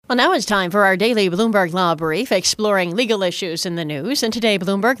Well, now it's time for our daily Bloomberg Law Brief, exploring legal issues in the news. And today,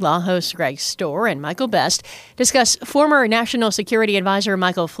 Bloomberg Law hosts Greg Stohr and Michael discuss former National Security Advisor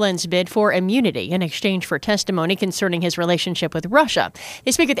Michael Flynn's bid for immunity in exchange for testimony concerning his relationship with Russia.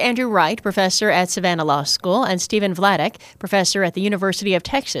 They speak with Andrew Wright, professor at Savannah Law School, and Stephen Vladeck, professor at the University of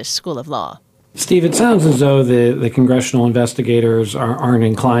Texas School of Law. Steve, it sounds as though the congressional investigators aren't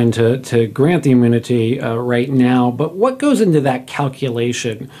inclined to grant the immunity right now. But what goes into that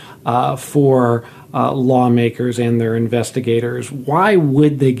calculation for lawmakers and their investigators? Why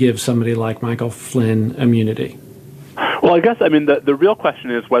would they give somebody like Michael Flynn immunity? Well, I guess, the real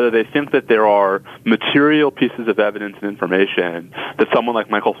question is whether they think that there are material pieces of evidence and information that someone like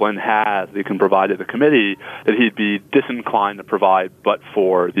Michael Flynn has that he can provide to the committee that he'd be disinclined to provide but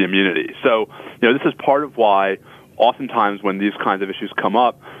for the immunity. So, this is part of why oftentimes when these kinds of issues come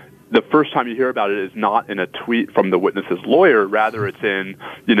up, the first time you hear about it is not in a tweet from the witness's lawyer. Rather, it's in,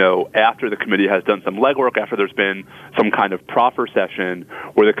 after the committee has done some legwork, after there's been some kind of proffer session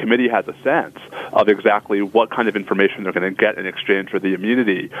where the committee has a sense of exactly what kind of information they're going to get in exchange for the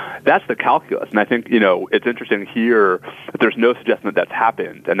immunity. That's the calculus. And I think, it's interesting here that there's no suggestion that that's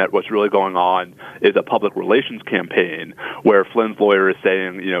happened and that what's really going on is a public relations campaign where Flynn's lawyer is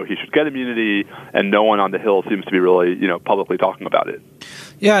saying, he should get immunity, and no one on the Hill seems to be really, publicly talking about it.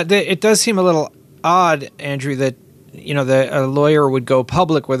 Yeah, it does seem a little odd, Andrew, that a lawyer would go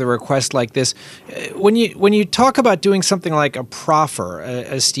public with a request like this. When you talk about doing something like a proffer,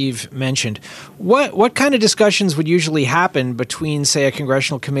 as Steve mentioned, what kind of discussions would usually happen between, say, a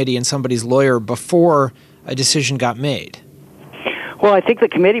congressional committee and somebody's lawyer before a decision got made? Well, I think the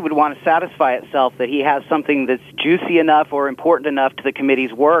committee would want to satisfy itself that he has something that's juicy enough or important enough to the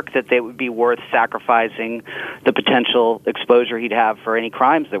committee's work that it would be worth sacrificing the potential exposure he'd have for any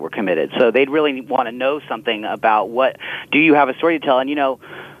crimes that were committed. So they'd really want to know something about do you have a story to tell? And,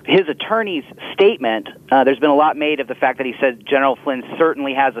 his attorney's statement, there's been a lot made of the fact that he said General Flynn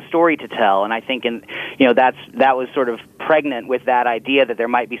certainly has a story to tell, and I think that was sort of pregnant with that idea that there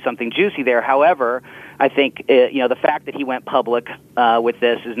might be something juicy there. However, I think the fact that he went public with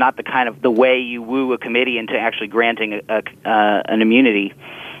this is not the way you woo a committee into actually granting an immunity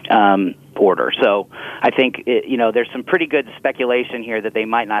order. So I think there's some pretty good speculation here that they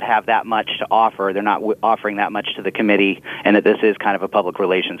might not have that much to offer. They're not offering that much to the committee, and that this is kind of a public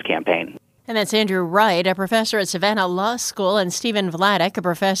relations campaign. And that's Andrew Wright, a professor at Savannah Law School, and Stephen Vladeck, a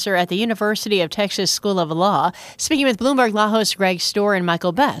professor at the University of Texas School of Law, speaking with Bloomberg Law hosts Greg Stohr and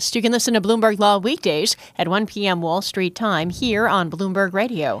Michael. You can listen to Bloomberg Law weekdays at 1 p.m. Wall Street time here on Bloomberg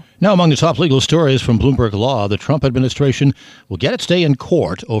Radio. Now, among the top legal stories from Bloomberg Law, the Trump administration will get its day in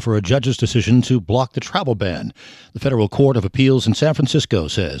court over a judge's decision to block the travel ban. The Federal Court of Appeals in San Francisco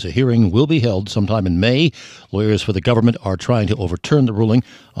says a hearing will be held sometime in May. Lawyers for the government are trying to overturn the ruling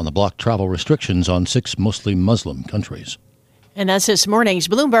on the blocked travel restrictions on 6 mostly Muslim countries. And that's this morning's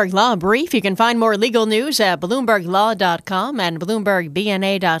Bloomberg Law Brief. You can find more legal news at BloombergLaw.com and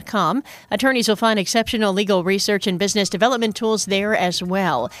BloombergBNA.com. Attorneys will find exceptional legal research and business development tools there as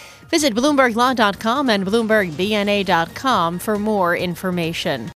well. Visit BloombergLaw.com and BloombergBNA.com for more information.